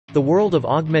The world of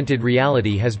augmented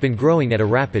reality has been growing at a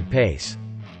rapid pace.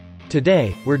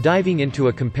 Today, we're diving into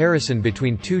a comparison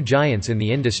between two giants in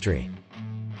the industry.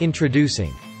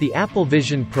 Introducing the Apple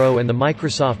Vision Pro and the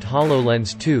Microsoft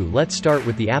HoloLens 2. Let's start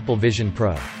with the Apple Vision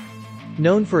Pro.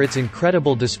 Known for its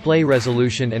incredible display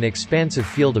resolution and expansive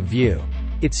field of view,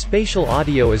 its spatial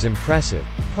audio is impressive,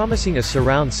 promising a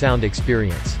surround sound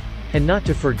experience. And not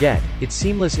to forget, its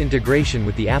seamless integration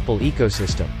with the Apple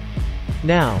ecosystem.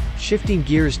 Now, shifting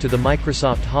gears to the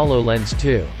Microsoft HoloLens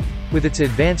 2. With its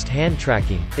advanced hand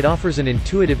tracking, it offers an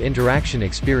intuitive interaction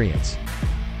experience.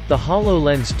 The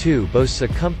HoloLens 2 boasts a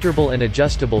comfortable and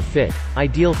adjustable fit,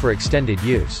 ideal for extended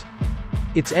use.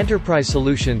 Its enterprise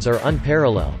solutions are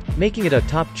unparalleled, making it a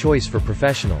top choice for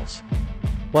professionals.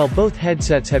 While both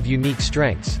headsets have unique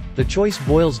strengths, the choice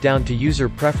boils down to user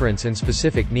preference and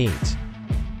specific needs.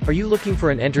 Are you looking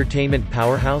for an entertainment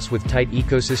powerhouse with tight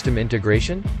ecosystem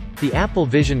integration? The Apple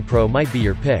Vision Pro might be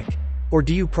your pick. Or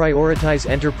do you prioritize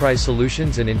enterprise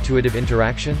solutions and intuitive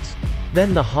interactions?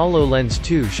 Then the HoloLens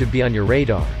 2 should be on your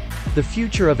radar. The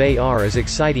future of AR is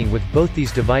exciting with both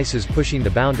these devices pushing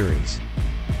the boundaries.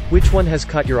 Which one has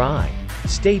caught your eye?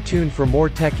 Stay tuned for more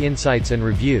tech insights and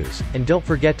reviews, and don't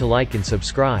forget to like and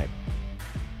subscribe.